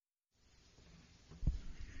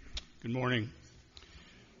Good morning.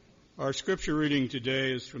 Our scripture reading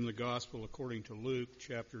today is from the Gospel according to Luke,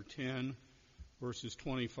 chapter 10, verses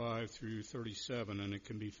 25 through 37, and it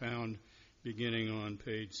can be found beginning on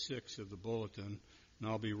page 6 of the bulletin, and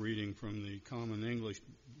I'll be reading from the Common English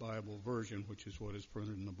Bible version, which is what is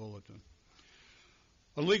printed in the bulletin.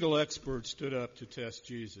 A legal expert stood up to test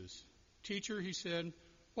Jesus. "Teacher," he said,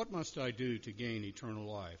 "what must I do to gain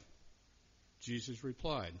eternal life?" Jesus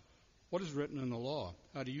replied, "What is written in the law?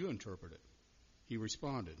 How do you interpret it?" He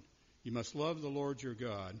responded, "You must love the Lord your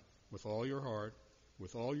God with all your heart,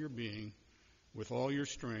 with all your being, with all your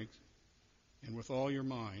strength, and with all your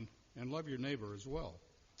mind, and love your neighbor as well."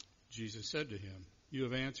 Jesus said to him, "You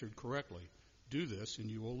have answered correctly. Do this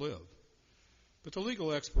and you will live." But the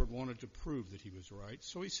legal expert wanted to prove that he was right,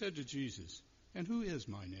 so he said to Jesus, "And who is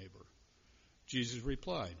my neighbor?" Jesus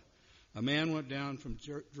replied, "A man went down from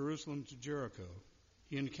Jerusalem to Jericho.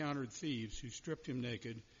 He encountered thieves who stripped him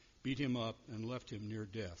naked, beat him up, and left him near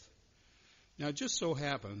death. Now it just so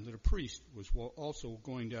happened that a priest was also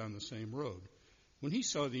going down the same road. When he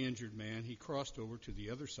saw the injured man, he crossed over to the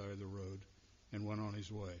other side of the road and went on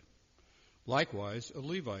his way. Likewise, a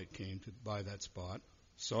Levite came by that spot,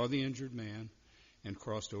 saw the injured man, and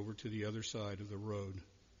crossed over to the other side of the road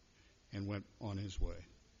and went on his way.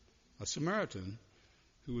 A Samaritan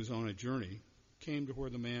who was on a journey came to where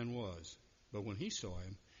the man was. But when he saw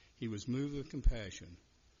him, he was moved with compassion.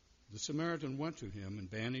 The Samaritan went to him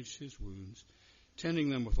and bandaged his wounds, tending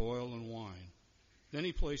them with oil and wine. Then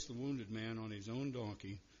he placed the wounded man on his own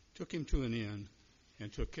donkey, took him to an inn,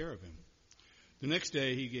 and took care of him. The next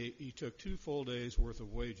day he took 2 full days' worth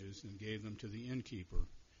of wages and gave them to the innkeeper.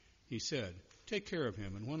 He said, "Take care of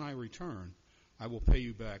him, and when I return, I will pay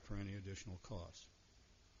you back for any additional costs."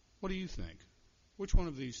 What do you think? Which one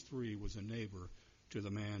of these 3 was a neighbor to the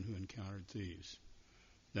man who encountered thieves?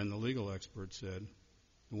 Then the legal expert said,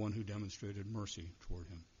 "The one who demonstrated mercy toward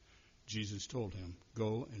him." Jesus told him,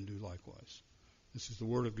 "Go and do likewise." This is the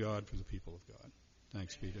word of God for the people of God.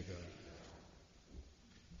 Thanks be to God.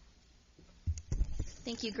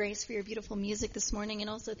 Thank you, Grace, for your beautiful music this morning, and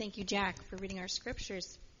also thank you, Jack, for reading our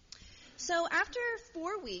scriptures. So after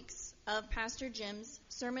 4 weeks of Pastor Jim's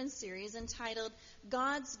sermon series entitled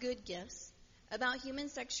God's Good Gifts, about human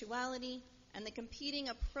sexuality and the competing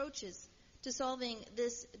approaches to solving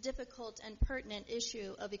this difficult and pertinent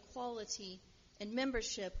issue of equality in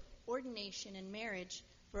membership, ordination, and marriage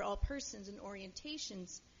for all persons and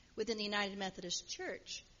orientations within the United Methodist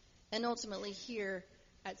Church, and ultimately here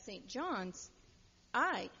at St. John's,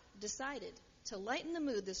 I decided to lighten the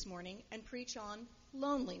mood this morning and preach on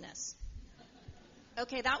loneliness.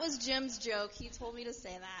 Okay, that was Jim's joke. He told me to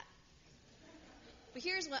say that. But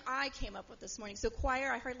here's what I came up with this morning. So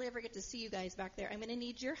choir, I hardly ever get to see you guys back there. I'm going to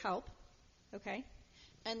need your help, okay?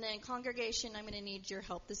 And then congregation, I'm going to need your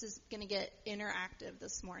help. This is going to get interactive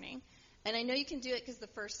this morning. And I know you can do it because the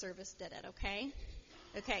first service did it, okay?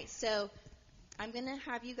 Okay, so I'm going to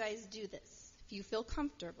have you guys do this. If you feel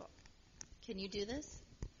comfortable, can you do this?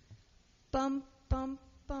 Bum, bum,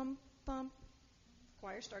 bum, bum.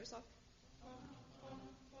 Choir, start us off.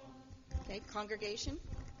 Okay, congregation.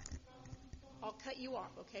 I'll cut you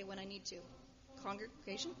off, okay, when I need to.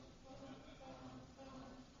 Congregation?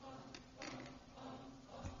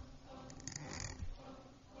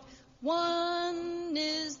 One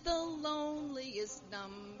is the loneliest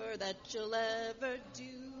number that you'll ever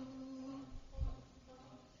do.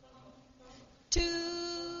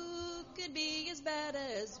 2 could be as bad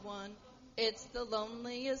as 1. It's the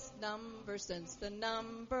loneliest number since the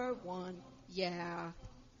number 1. Yeah.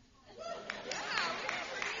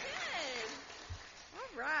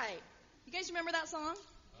 All right. You guys remember that song?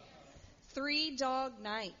 3 Dog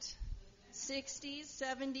Night. 60s,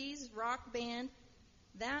 70s, rock band.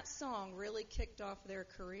 That song really kicked off their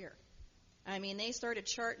career. I mean, they started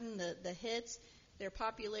charting the hits. Their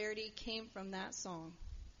popularity came from that song.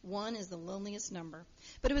 1 is the loneliest number.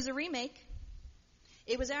 But it was a remake.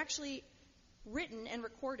 It was actually written and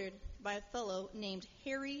recorded by a fellow named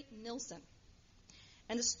Harry Nilsson.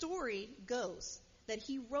 And the story goes that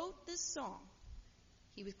he wrote this song.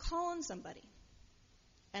 He was calling somebody,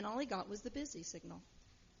 and all he got was the busy signal.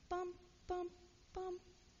 Bum, bum, bum,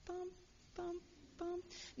 bum, bum, bum.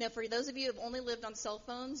 Now, for those of you who have only lived on cell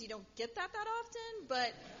phones, you don't get that often,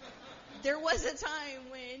 but there was a time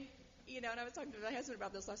when, and I was talking to my husband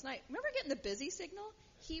about this last night. Remember getting the busy signal?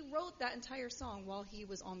 He wrote that entire song while he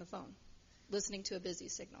was on the phone, listening to a busy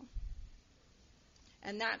signal.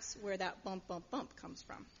 And that's where that bump, bump, bump comes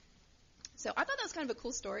from. So I thought that was kind of a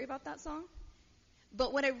cool story about that song.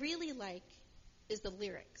 But what I really like is the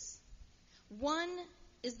lyrics. 1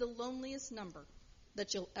 is the loneliest number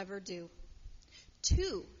that you'll ever do.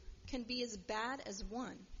 2 can be as bad as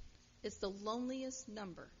 1, it's the loneliest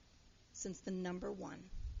number since the number 1.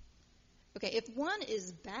 Okay, if 1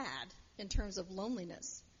 is bad in terms of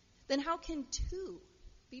loneliness, then how can 2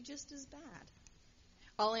 be just as bad?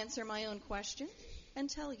 I'll answer my own question and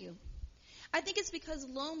tell you. I think it's because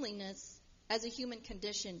loneliness as a human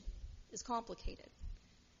condition is complicated.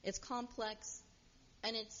 It's complex,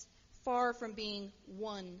 and it's far from being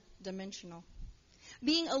one-dimensional.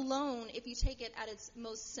 Being alone, if you take it at its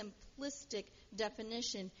most simplistic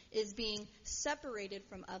definition, is being separated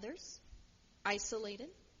from others, isolated,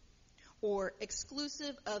 or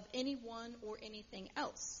exclusive of anyone or anything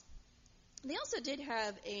else. They also did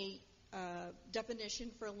have a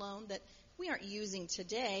definition for alone that we aren't using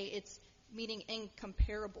today. It's meaning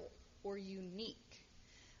incomparable or unique.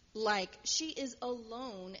 Like, she is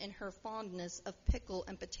alone in her fondness of pickle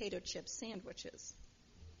and potato chip sandwiches.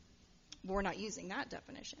 We're not using that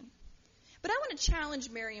definition. But I want to challenge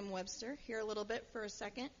Merriam-Webster here a little bit for a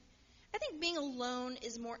second. I think being alone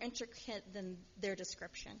is more intricate than their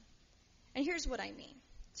description. And here's what I mean.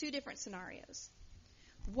 2 different scenarios.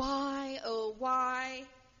 Why, oh why,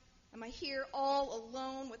 am I here all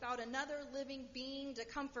alone without another living being to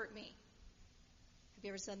comfort me? Have you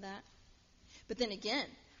ever said that? But then again,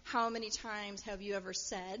 how many times have you ever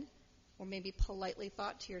said, or maybe politely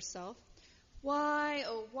thought to yourself, why,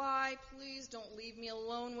 oh why, please don't leave me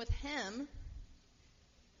alone with him?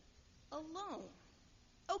 Alone.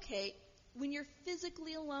 Okay, when you're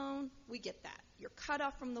physically alone, we get that. You're cut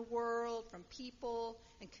off from the world, from people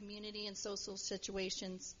and community and social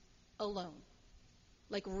situations, alone.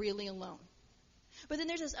 Like really alone. But then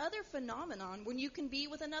there's this other phenomenon when you can be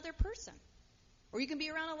with another person, or you can be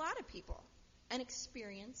around a lot of people and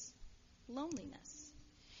experience loneliness.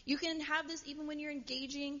 You can have this even when you're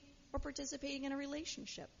engaging or participating in a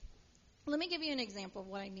relationship. Let me give you an example of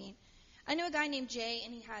what I mean. I know a guy named Jay,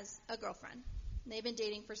 and he has a girlfriend. They've been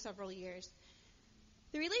dating for several years.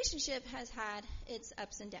 The relationship has had its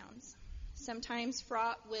ups and downs, sometimes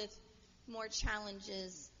fraught with more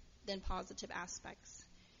challenges than positive aspects.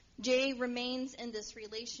 Jay remains in this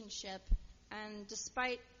relationship, and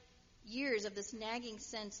despite years of this nagging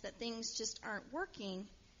sense that things just aren't working,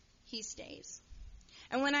 he stays.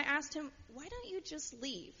 And when I asked him, why don't you just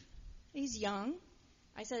leave? He's young.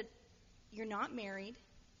 I said, you're not married.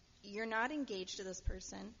 You're not engaged to this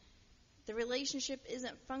person. The relationship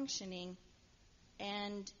isn't functioning,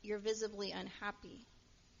 and you're visibly unhappy.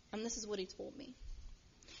 And this is what he told me.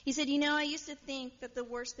 He said, I used to think that the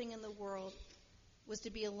worst thing in the world was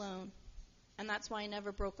to be alone, and that's why I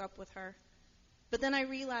never broke up with her. But then I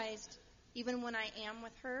realized, even when I am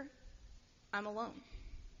with her, I'm alone.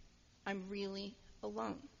 I'm really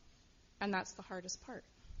alone. And that's the hardest part.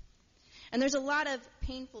 And there's a lot of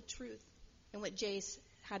painful truth in what Jace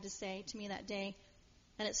had to say to me that day,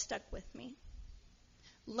 and it stuck with me.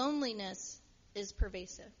 Loneliness is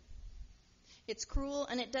pervasive. It's cruel,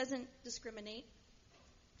 and it doesn't discriminate.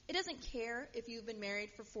 It doesn't care if you've been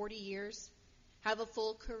married for 40 years, have a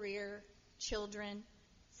full career, children,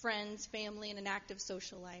 friends, family, and an active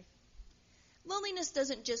social life. Loneliness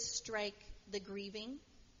doesn't just strike the grieving,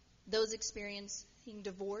 those experiencing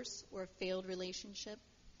divorce or a failed relationship,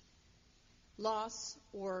 loss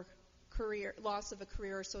of a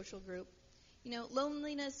career or social group.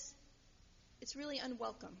 Loneliness, it's really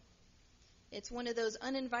unwelcome. It's one of those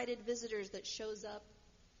uninvited visitors that shows up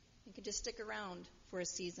and can just stick around for a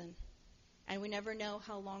season. And we never know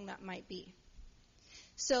how long that might be.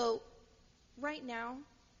 So, right now,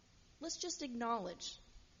 let's just acknowledge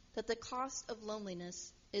that the cost of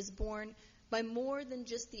loneliness is borne by more than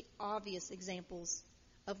just the obvious examples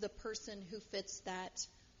of the person who fits that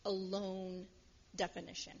alone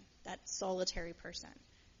definition, that solitary person.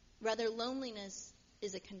 Rather, loneliness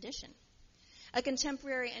is a condition. A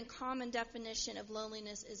contemporary and common definition of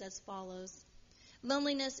loneliness is as follows.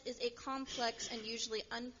 Loneliness is a complex and usually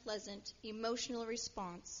unpleasant emotional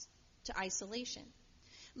response to isolation.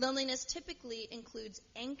 Loneliness typically includes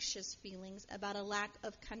anxious feelings about a lack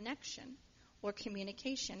of connection or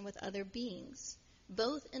communication with other beings,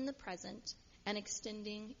 both in the present and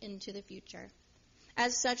extending into the future.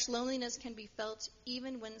 As such, loneliness can be felt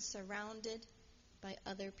even when surrounded by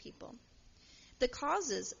other people. The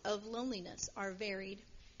causes of loneliness are varied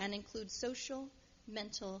and include social,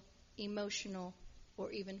 mental, emotional,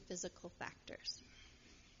 or even physical factors.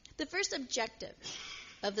 The first objective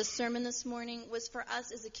of the sermon this morning was for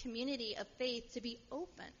us as a community of faith to be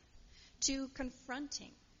open to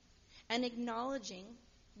confronting and acknowledging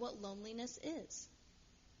what loneliness is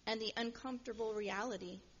and the uncomfortable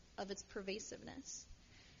reality of its pervasiveness.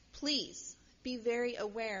 Please be very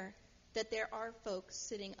aware that there are folks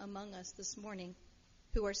sitting among us this morning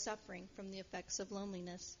who are suffering from the effects of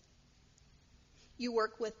loneliness. You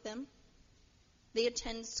work with them. They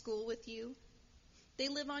attend school with you. They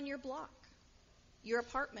live on your block, your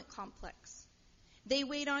apartment complex. They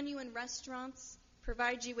wait on you in restaurants,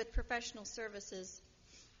 provide you with professional services.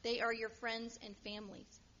 They are your friends and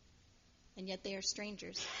families, and yet they are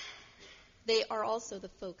strangers. They are also the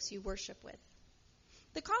folks you worship with.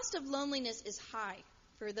 The cost of loneliness is high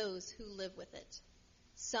for those who live with it.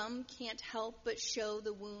 Some can't help but show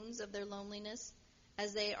the wounds of their loneliness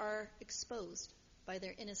as they are exposed by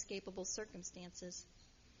their inescapable circumstances.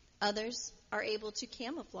 Others are able to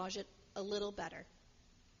camouflage it a little better,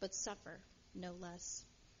 but suffer no less.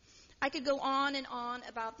 I could go on and on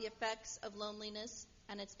about the effects of loneliness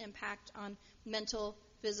and its impact on mental,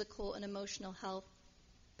 physical, and emotional health,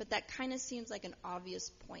 but that kind of seems like an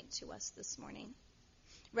obvious point to us this morning.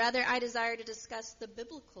 Rather, I desire to discuss the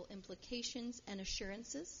biblical implications and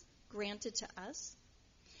assurances granted to us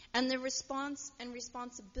and the response and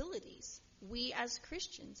responsibilities we as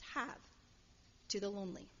Christians have to the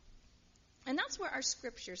lonely. And that's where our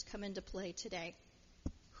scriptures come into play today.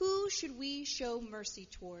 Who should we show mercy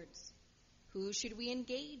towards? Who should we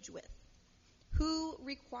engage with? Who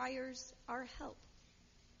requires our help?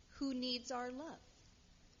 Who needs our love?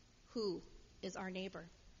 Who is our neighbor?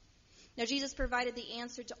 Now, Jesus provided the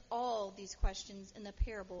answer to all these questions in the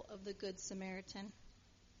parable of the Good Samaritan.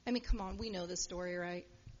 I mean, come on, we know this story, right?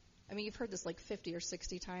 I mean, you've heard this like 50 or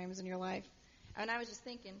 60 times in your life. And I was just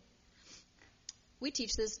thinking, we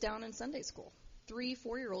teach this down in Sunday school. 3,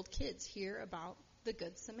 4-year-old kids hear about the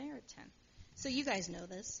Good Samaritan. So you guys know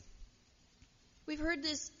this. We've heard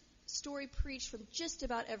this story preached from just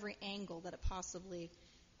about every angle that it possibly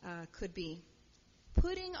could be.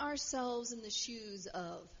 Putting ourselves in the shoes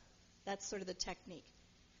of, that's sort of the technique.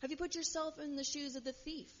 Have you put yourself in the shoes of the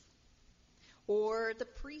thief? Or the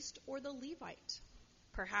priest or the Levite?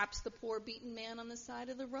 Perhaps the poor beaten man on the side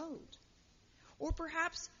of the road? Or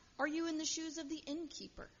perhaps are you in the shoes of the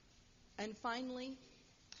innkeeper? And finally,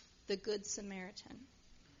 the Good Samaritan.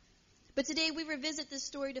 But today we revisit this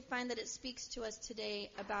story to find that it speaks to us today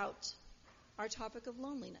about our topic of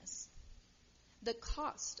loneliness, the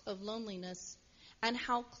cost of loneliness, and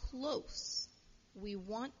how close we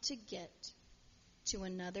want to get to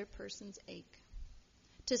another person's ache,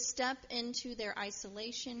 to step into their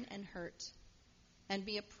isolation and hurt, and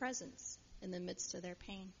be a presence in the midst of their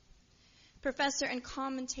pain. Professor and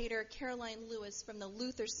commentator Caroline Lewis from the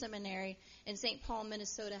Luther Seminary in St. Paul,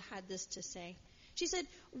 Minnesota, had this to say. She said,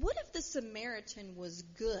 what if the Samaritan was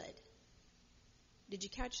good? Did you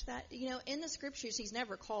catch that? You know, in the scriptures, he's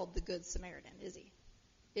never called the Good Samaritan, is he?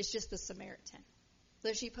 It's just the Samaritan.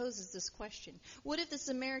 So she poses this question. What if the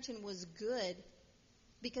Samaritan was good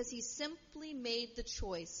because he simply made the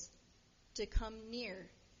choice to come near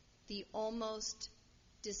the almost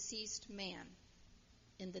deceased man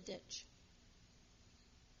in the ditch,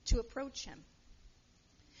 to approach him,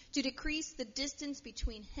 to decrease the distance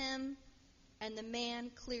between him and the man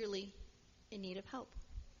clearly in need of help?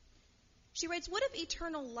 She writes, what if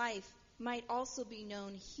eternal life might also be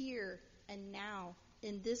known here and now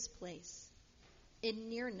in this place, in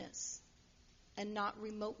nearness and not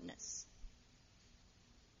remoteness,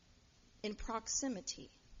 in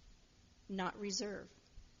proximity, not reserve,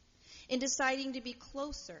 in deciding to be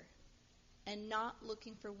closer and not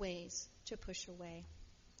looking for ways to push away?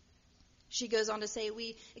 She goes on to say,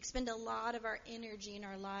 we expend a lot of our energy in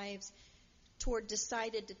our lives toward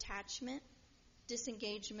decided detachment,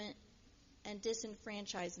 disengagement, and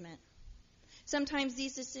disenfranchisement. Sometimes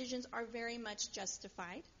these decisions are very much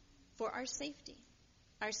justified for our safety,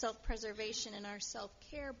 our self-preservation, and our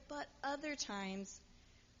self-care, but other times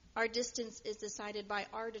our distance is decided by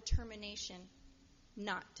our determination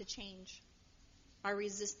not to change, our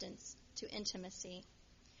resistance to intimacy,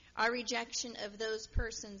 our rejection of those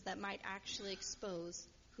persons that might actually expose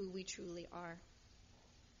who we truly are.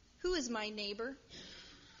 Who is my neighbor?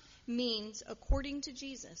 Means, according to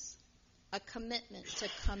Jesus, a commitment to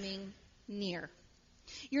coming near.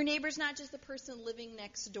 Your neighbor's not just the person living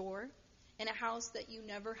next door in a house that you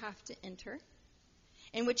never have to enter,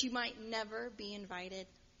 in which you might never be invited,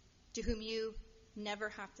 to whom you never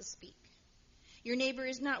have to speak. Your neighbor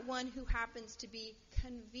is not one who happens to be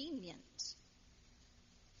convenient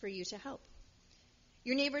for you to help.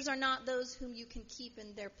 Your neighbors are not those whom you can keep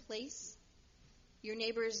in their place. Your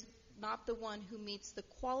neighbor is not the one who meets the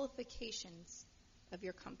qualifications of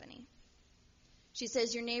your company. She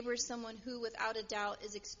says your neighbor is someone who, without a doubt,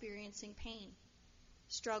 is experiencing pain,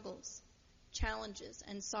 struggles, challenges,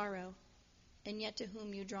 and sorrow, and yet to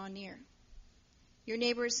whom you draw near. Your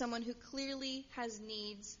neighbor is someone who clearly has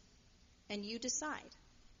needs, and you decide,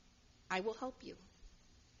 I will help you.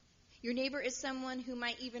 Your neighbor is someone who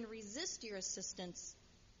might even resist your assistance,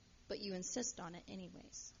 but you insist on it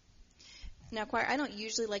anyways. Now, choir, I don't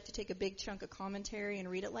usually like to take a big chunk of commentary and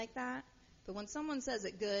read it like that, but when someone says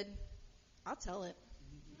it good, I'll tell it.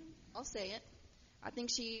 I'll say it. I think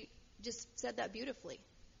she just said that beautifully.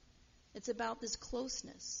 It's about this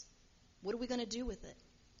closeness. What are we going to do with it?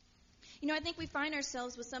 You know, I think we find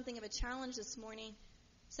ourselves with something of a challenge this morning,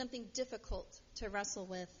 something difficult to wrestle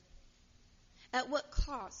with. At what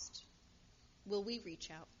cost will we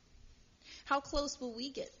reach out? How close will we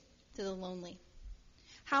get to the lonely?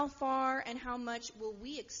 How far and how much will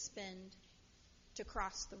we expend to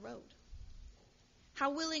cross the road?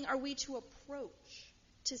 How willing are we to approach,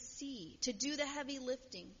 to see, to do the heavy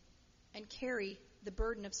lifting and carry the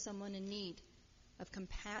burden of someone in need of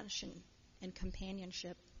compassion and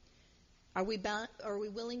companionship? Are we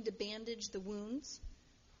willing to bandage the wounds,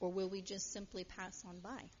 or will we just simply pass on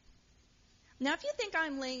by? Now, if you think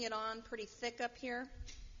I'm laying it on pretty thick up here,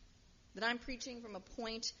 that I'm preaching from a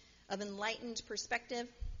point of enlightened perspective,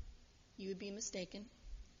 you would be mistaken.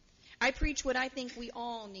 I preach what I think we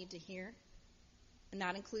all need to hear, and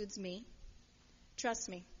that includes me. Trust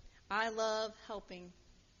me, I love helping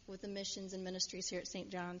with the missions and ministries here at St.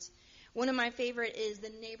 John's. One of my favorite is the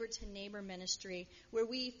Neighbor to Neighbor ministry, where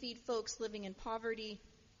we feed folks living in poverty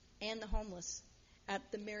and the homeless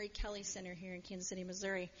at the Mary Kelly Center here in Kansas City,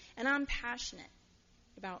 Missouri. And I'm passionate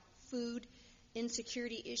about food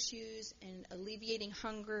insecurity issues and alleviating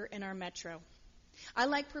hunger in our metro. I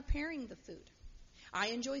like preparing the food. I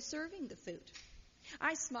enjoy serving the food.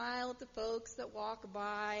 I smile at the folks that walk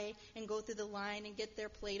by and go through the line and get their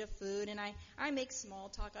plate of food, and I make small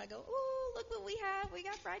talk. I go, "Oh, look what we have. We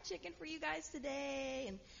got fried chicken for you guys today."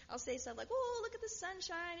 And I'll say stuff like, "Oh, look at the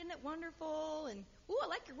sunshine. Isn't it wonderful?" And, "Oh, I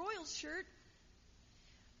like your Royals shirt."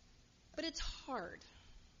 But it's hard,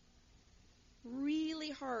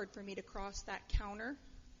 really hard for me to cross that counter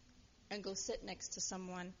and go sit next to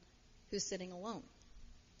someone who's sitting alone,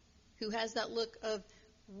 who has that look of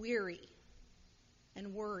weary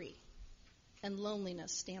and worry and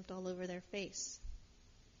loneliness stamped all over their face.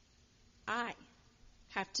 I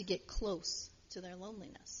have to get close to their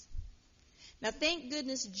loneliness. Now, thank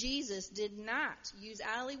goodness Jesus did not use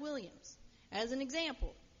Allie Williams as an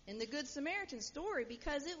example in the Good Samaritan story,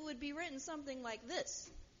 because it would be written something like this.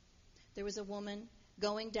 There was a woman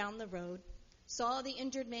going down the road, saw the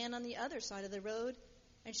injured man on the other side of the road,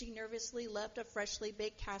 and she nervously left a freshly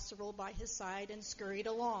baked casserole by his side and scurried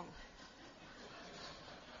along,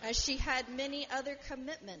 as she had many other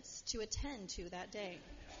commitments to attend to that day.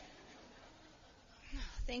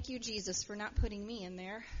 Thank you, Jesus, for not putting me in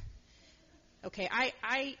there. Okay,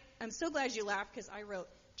 I'm so glad you laughed, because I wrote,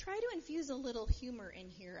 try to infuse a little humor in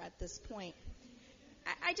here at this point.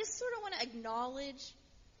 I just sort of want to acknowledge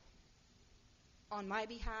on my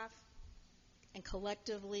behalf and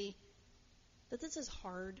collectively that this is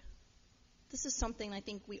hard. This is something I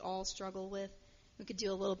think we all struggle with. We could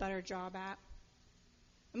do a little better job at.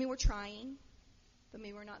 I mean, we're trying, but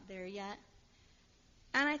maybe we're not there yet.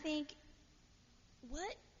 And I think,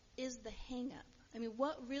 what is the hang-up? I mean,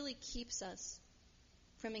 what really keeps us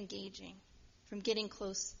from engaging, from getting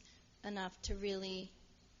close enough to really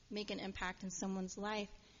make an impact in someone's life?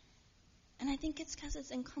 And I think it's because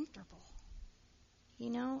it's uncomfortable. You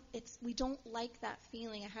know, we don't like that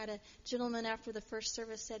feeling. I had a gentleman after the first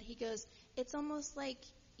service said, he goes, it's almost like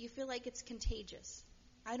you feel like it's contagious.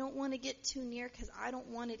 I don't want to get too near because I don't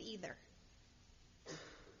want it either.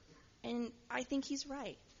 And I think he's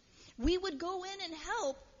right. We would go in and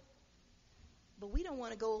help, but we don't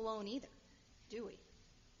want to go alone either, do we?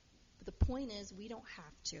 But the point is, we don't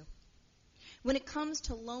have to. When it comes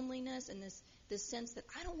to loneliness and this sense that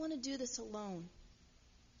I don't want to do this alone,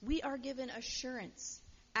 we are given assurance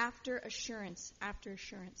after assurance after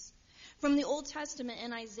assurance. From the Old Testament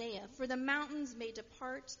in Isaiah, for the mountains may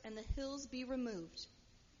depart and the hills be removed,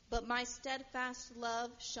 but my steadfast love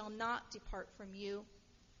shall not depart from you,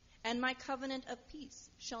 and my covenant of peace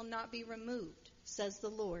shall not be removed, says the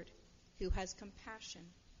Lord, who has compassion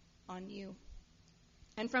on you.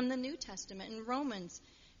 And from the New Testament in Romans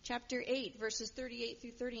chapter 8, verses 38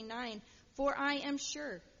 through 39, for I am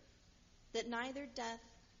sure that neither death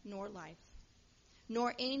nor life,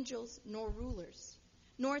 nor angels nor rulers,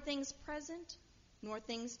 nor things present nor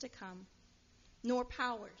things to come, nor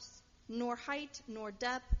powers, nor height nor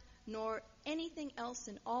depth, nor anything else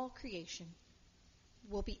in all creation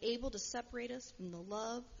will be able to separate us from the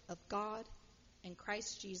love of God and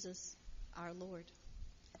Christ Jesus our Lord.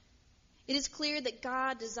 It is clear that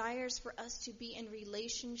God desires for us to be in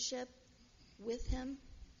relationship with Him,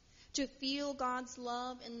 to feel God's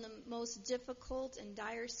love in the most difficult and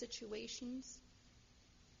dire situations.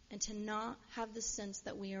 and to not have the sense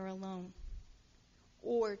that we are alone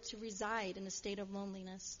or to reside in a state of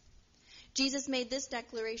loneliness. Jesus made this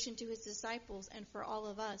declaration to his disciples and for all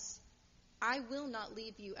of us: I will not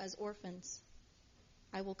leave you as orphans.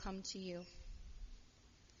 I will come to you.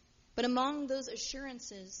 But among those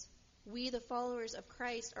assurances, we, the followers of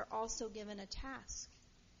Christ, are also given a task,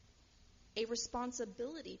 a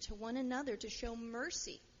responsibility to one another to show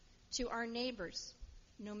mercy to our neighbors,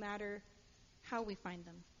 no matter how we find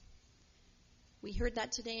them. We heard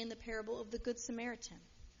that today in the parable of the Good Samaritan.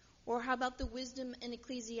 Or how about the wisdom in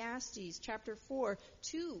Ecclesiastes chapter 4?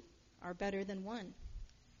 2 are better than 1,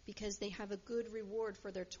 because they have a good reward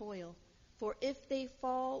for their toil. For if they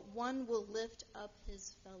fall, one will lift up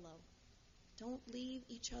his fellow. Don't leave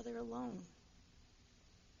each other alone.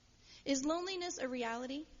 Is loneliness a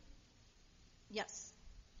reality? Yes.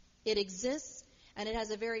 It exists, and it has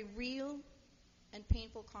a very real and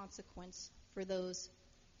painful consequence for those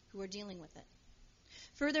who are dealing with it.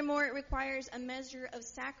 Furthermore, it requires a measure of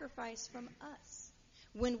sacrifice from us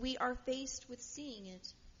when we are faced with seeing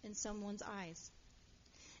it in someone's eyes.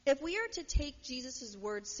 If we are to take Jesus'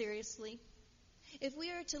 words seriously, if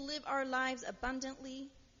we are to live our lives abundantly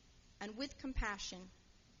and with compassion,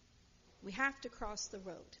 we have to cross the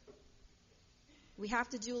road. We have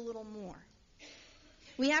to do a little more.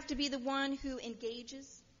 We have to be the one who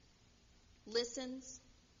engages, listens,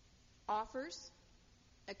 offers,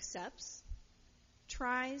 accepts,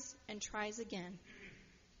 tries, and tries again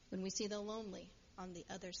when we see the lonely on the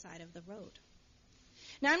other side of the road.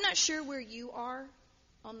 Now, I'm not sure where you are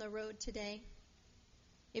on the road today.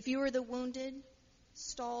 If you are the wounded,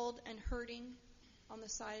 stalled, and hurting on the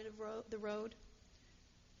side of the road,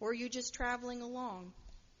 or you're just traveling along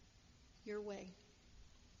your way.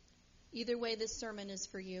 Either way, this sermon is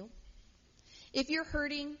for you. If you're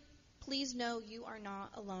hurting, please know you are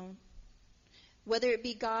not alone. Whether it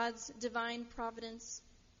be God's divine providence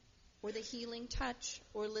or the healing touch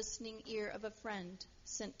or listening ear of a friend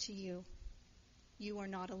sent to you, you are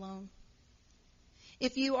not alone.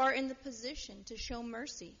 If you are in the position to show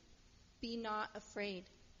mercy, be not afraid.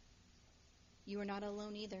 You are not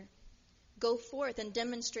alone either. Go forth and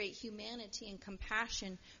demonstrate humanity and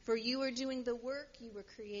compassion, for you are doing the work you were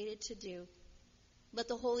created to do. Let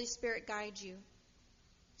the Holy Spirit guide you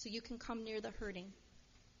so you can come near the hurting,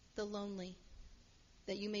 the lonely,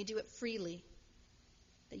 that you may do it freely,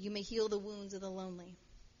 that you may heal the wounds of the lonely,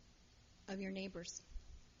 of your neighbors.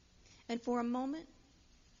 And for a moment,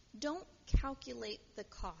 don't calculate the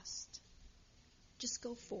cost. Just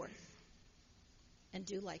go forth and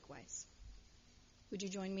do likewise. Would you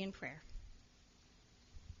join me in prayer?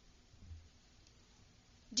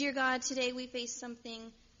 Dear God, today we face something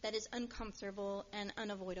that is uncomfortable and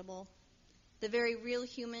unavoidable, the very real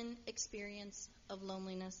human experience of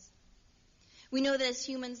loneliness. We know that as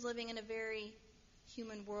humans living in a very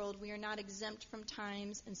human world, we are not exempt from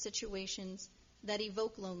times and situations that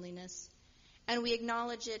evoke loneliness, and we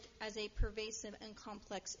acknowledge it as a pervasive and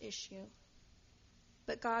complex issue.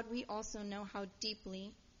 But God, we also know how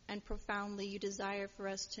deeply and profoundly you desire for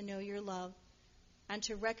us to know your love and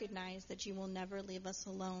to recognize that you will never leave us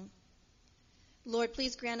alone. Lord,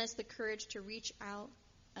 please grant us the courage to reach out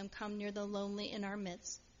and come near the lonely in our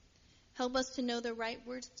midst. Help us to know the right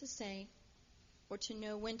words to say, or to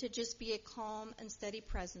know when to just be a calm and steady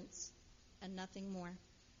presence and nothing more.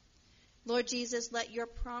 Lord Jesus, let your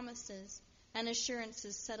promises and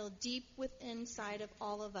assurances settle deep within inside of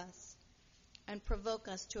all of us and provoke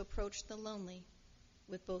us to approach the lonely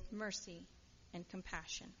with both mercy and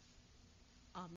compassion.